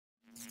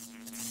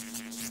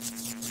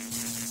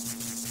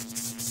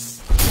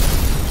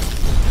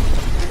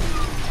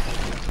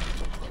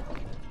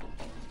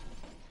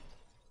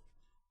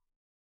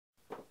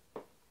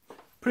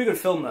Pretty good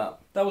film, that.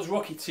 That was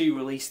Rocky 2,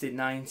 released in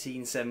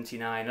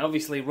 1979. And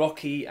obviously,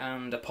 Rocky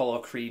and Apollo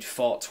Creed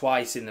fought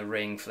twice in the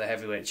ring for the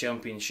heavyweight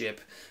championship.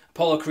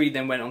 Apollo Creed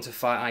then went on to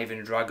fight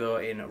Ivan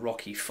Drago in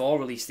Rocky 4,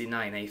 released in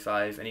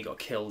 1985, and he got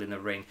killed in the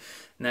ring.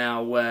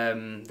 Now,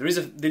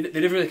 they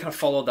never really kind of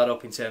followed that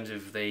up in terms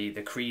of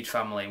the Creed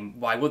family.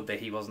 Why would they?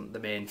 He wasn't the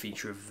main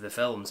feature of the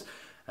films.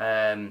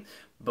 But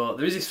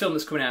there is this film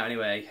that's coming out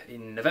anyway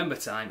in November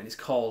time, and it's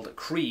called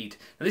Creed.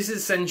 Now, this is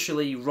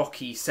essentially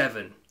Rocky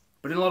 7.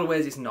 But in a lot of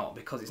ways it's not,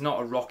 because it's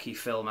not a Rocky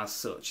film as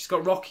such. It's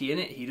got Rocky in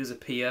it. He does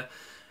appear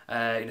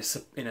in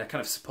a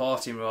kind of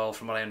supporting role,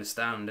 from what I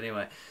understand,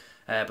 anyway.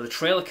 But the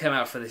trailer came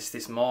out for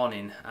this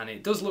morning, and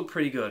it does look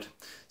pretty good.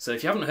 So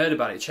if you haven't heard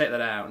about it, check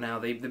that out. Now,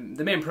 the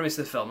main premise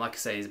of the film, like I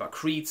say, is about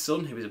Creed's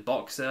son, who is a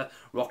boxer.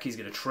 Rocky's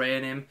going to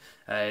train him.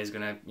 He's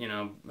going to, you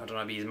know, I don't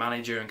know, be his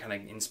manager and kind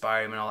of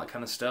inspire him and all that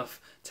kind of stuff.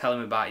 Tell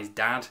him about his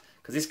dad.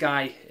 Because this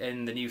guy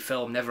in the new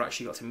film never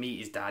actually got to meet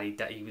his dad.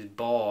 He was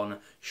born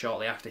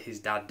shortly after his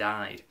dad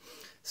died.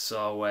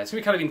 So it's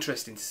going to be kind of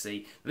interesting to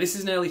see. This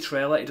is an early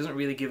trailer. It doesn't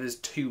really give us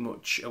too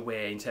much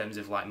away in terms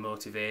of like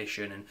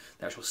motivation and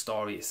the actual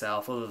story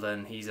itself, other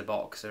than he's a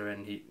boxer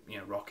and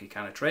Rocky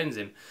kind of trains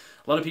him.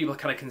 A lot of people are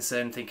kind of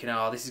concerned, thinking,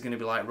 oh, this is going to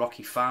be like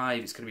Rocky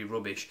 5, it's going to be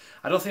rubbish.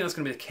 I don't think that's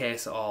going to be the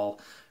case at all.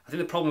 I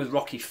think the problem with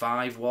Rocky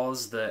 5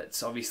 was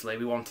that obviously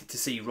we wanted to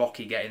see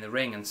Rocky get in the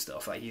ring and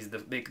stuff, like he's the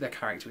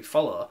character we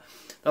follow.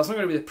 That's not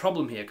going to be the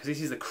problem here, because this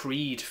is the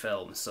Creed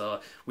film, so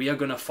we are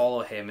going to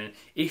follow him, and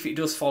if it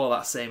does follow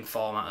that same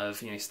format of,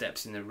 he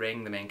steps in the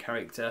ring, the main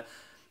character,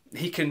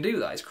 he can do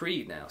that. It's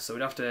Creed now, so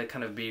we'd have to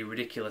kind of be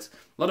ridiculous.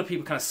 A lot of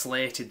people kind of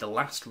slated the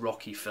last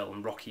Rocky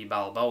film, Rocky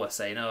Balboa,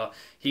 saying, oh,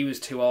 he was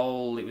too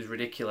old, it was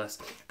ridiculous.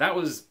 That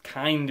was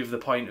kind of the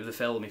point of the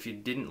film. If you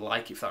didn't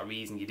like it for that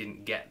reason, you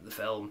didn't get the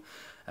film.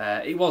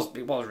 It was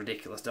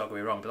ridiculous, don't get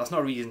me wrong, but that's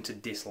not a reason to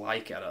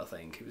dislike it, I don't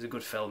think. It was a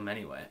good film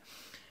anyway.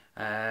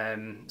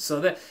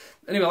 Anyway,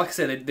 like I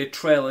said, the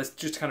trailers,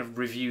 just to kind of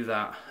review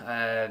that,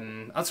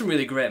 had some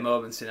really great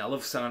moments in it. I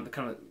love some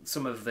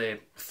of the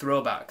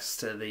throwbacks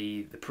to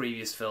the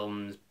previous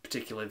films,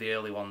 particularly the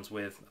early ones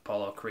with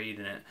Apollo Creed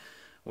in it,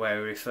 where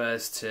he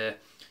refers to,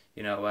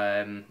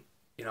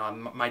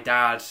 my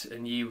dad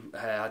and you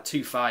had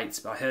 2 fights,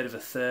 but I heard of a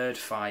 3rd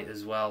fight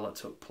as well that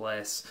took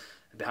place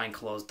behind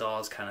closed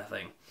doors, kind of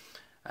thing.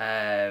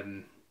 I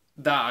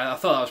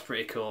thought that was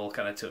pretty cool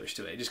kind of touch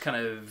to it. It just kind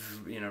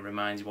of,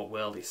 reminds you what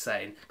world it's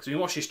set in. Because when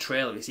you watch this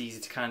trailer, it's easy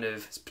to kind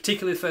of,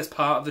 particularly the first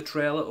part of the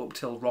trailer up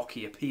till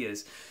Rocky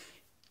appears,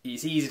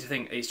 it's easy to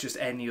think it's just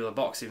any other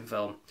boxing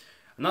film.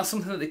 And that's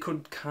something that they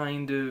could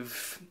kind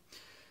of,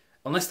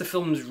 unless the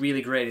film's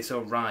really great, it's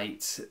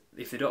alright,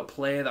 if they don't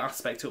play that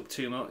aspect up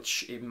too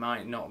much, it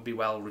might not be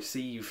well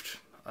received.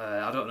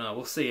 I don't know.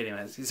 We'll see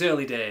anyway. It's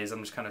early days.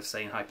 I'm just kind of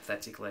saying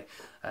hypothetically.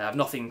 There's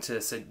nothing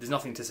to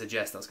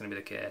suggest that's going to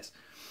be the case.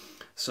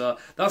 So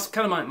that's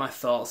kind of my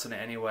thoughts on it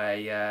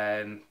anyway.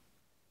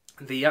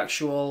 The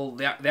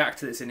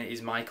actor that's in it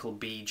is Michael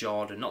B.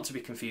 Jordan, not to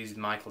be confused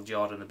with Michael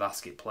Jordan, the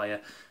basket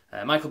player.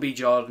 Michael B.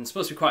 Jordan,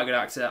 supposed to be quite a good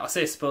actor. I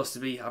say supposed to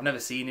be. I've never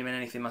seen him in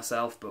anything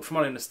myself, but from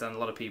what I understand, a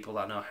lot of people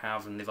that I know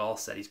have, and they've all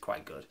said he's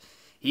quite good.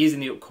 He is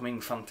in the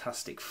upcoming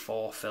Fantastic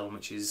Four film,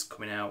 which is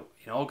coming out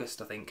in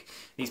August, I think.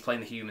 He's playing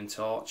the Human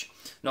Torch.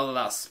 Not that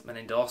that's an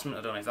endorsement.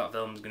 I don't know if that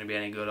film's going to be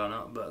any good or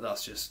not, but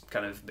that's just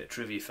kind of a bit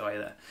trivia for you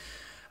there.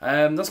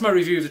 That's my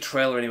review of the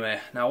trailer anyway.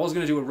 Now, I was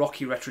going to do a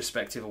Rocky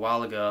retrospective a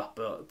while ago,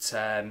 but just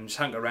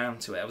hadn't got around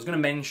to it. I was going to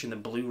mention the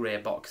Blu-ray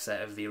box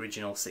set of the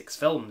original 6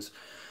 films.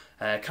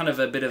 Kind of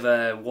a bit of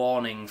a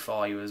warning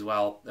for you as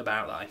well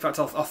about that. In fact,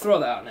 I'll throw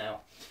that out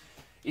now.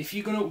 If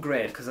you're going to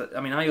upgrade, because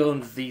I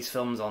owned these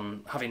films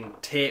on having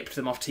taped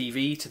them off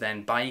TV, to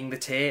then buying the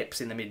tapes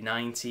in the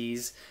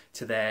mid-90s,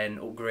 to then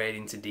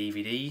upgrading to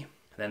DVD. And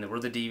then there were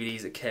other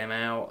DVDs that came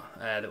out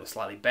that were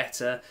slightly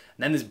better. And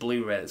then there's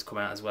Blu-ray that's come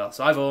out as well.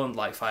 So I've owned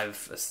like 4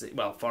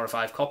 or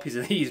 5 copies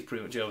of these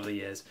pretty much over the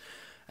years.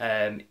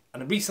 And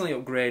I recently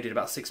upgraded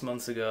about 6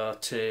 months ago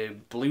to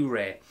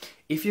Blu-ray.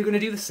 If you're going to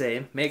do the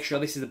same, make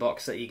sure this is the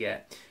box that you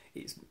get.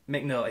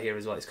 Make note here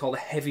as well, it's called a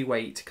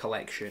Heavyweight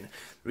Collection.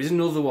 There is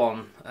another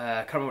one,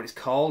 I can't remember what it's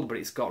called, but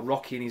it's got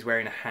Rocky and he's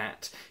wearing a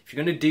hat. If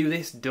you're going to do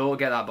this, don't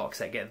get that box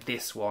set, get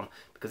this one,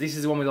 because this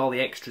is the one with all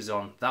the extras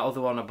on. That other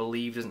one, I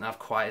believe, doesn't have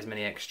quite as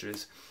many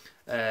extras.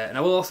 And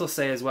I will also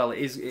say as well, it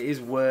is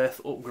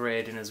worth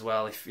upgrading as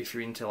well if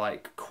you're into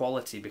like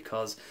quality,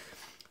 because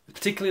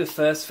particularly the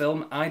first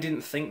film, I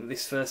didn't think that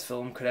this first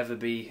film could ever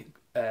be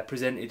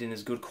presented in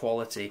as good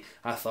quality.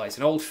 I thought it's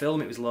an old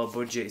film, it was low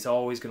budget, it's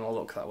always going to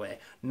look that way.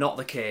 Not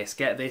the case.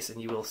 Get this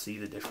and you will see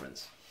the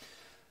difference.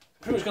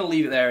 Pretty much going to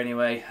leave it there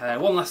anyway.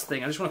 One last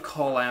thing, I just want to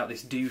call out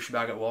this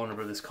douchebag at Warner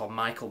Brothers called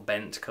Michael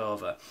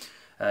Bentkover.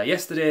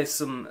 Yesterday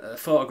some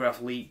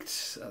photograph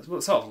leaked, well,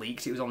 sort of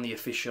leaked, it was on the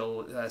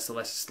official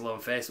Sylvester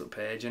Stallone Facebook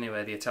page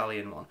anyway, the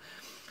Italian one.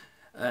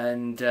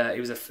 And it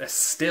was a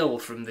still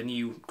from the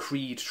new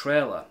Creed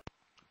trailer.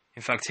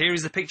 In fact, here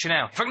is the picture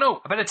now. In fact,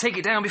 no, I better take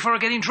it down before I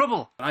get in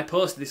trouble. And I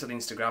posted this on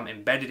Instagram,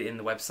 embedded it in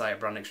the website at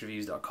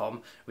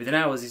brandxreviews.com. Within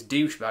hours, this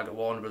douchebag at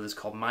Warner Brothers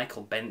called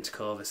Michael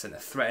Bentcover sent a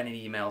threatening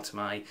email to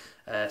my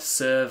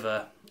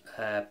server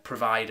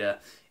provider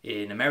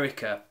in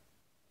America.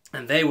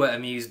 And they weren't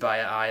amused by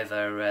it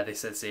either. They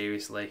said,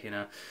 seriously, you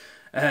know,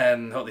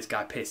 hope this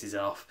guy pisses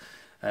off.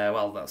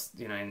 Well, that's,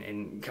 you know,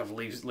 in kind of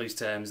loose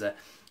terms there.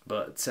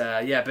 But,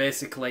 yeah,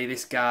 basically,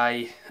 this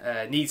guy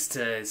needs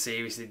to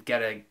seriously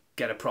get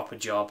a proper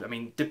job. I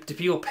mean, do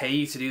people pay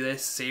you to do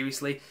this?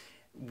 Seriously?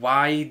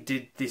 Why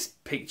did this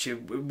picture...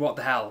 What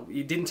the hell?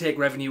 It didn't take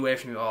revenue away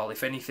from you at all.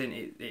 If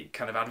anything, it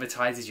kind of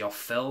advertises your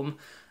film.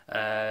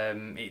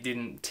 It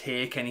didn't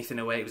take anything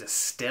away. It was a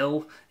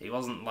still. It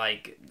wasn't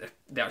like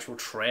the actual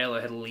trailer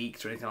had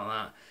leaked or anything like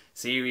that.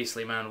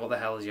 Seriously, man, what the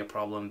hell is your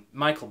problem?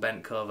 Michael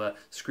Bentcover,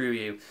 screw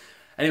you.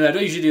 Anyway, I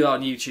don't usually do that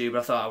on YouTube, but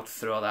I thought I would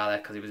throw that there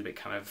because it was a bit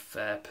kind of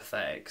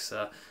pathetic.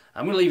 So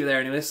I'm going to leave it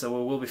there anyway.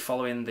 So we'll be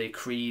following the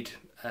Creed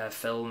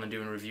film and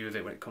doing a review of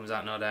it when it comes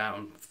out, no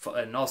doubt,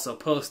 and also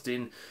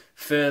posting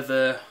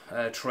further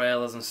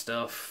trailers and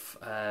stuff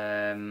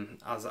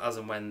as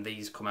and when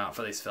these come out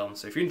for this film.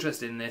 So if you're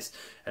interested in this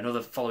and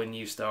other following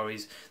news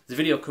stories, there's a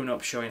video coming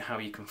up showing how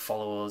you can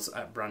follow us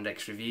at Brand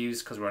X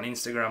Reviews, because we're on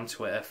Instagram,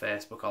 Twitter,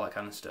 Facebook, all that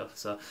kind of stuff.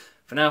 So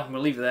for now, I'm going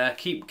to leave it there.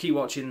 Keep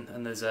watching,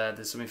 and there's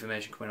some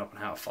information coming up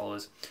on how to follow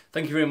us.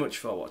 Thank you very much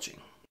for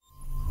watching.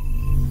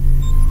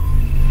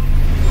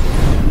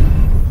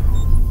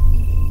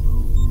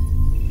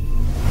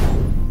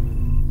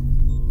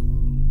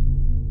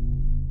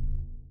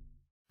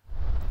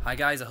 Hi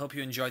guys, I hope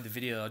you enjoyed the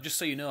video. Just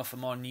so you know, for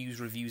more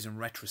news, reviews and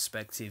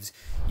retrospectives,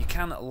 you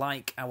can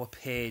like our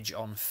page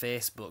on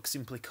Facebook,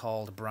 simply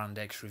called Brand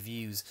X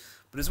Reviews.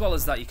 But as well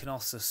as that, you can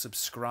also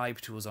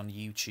subscribe to us on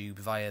YouTube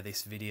via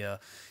this video.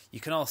 You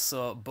can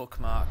also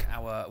bookmark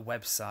our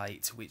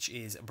website, which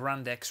is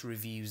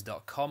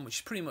brandxreviews.com, which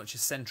is pretty much a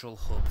central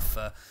hub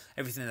for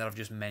everything that I've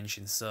just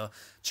mentioned. So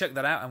check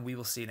that out, and we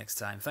will see you next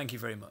time. Thank you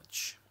very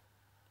much.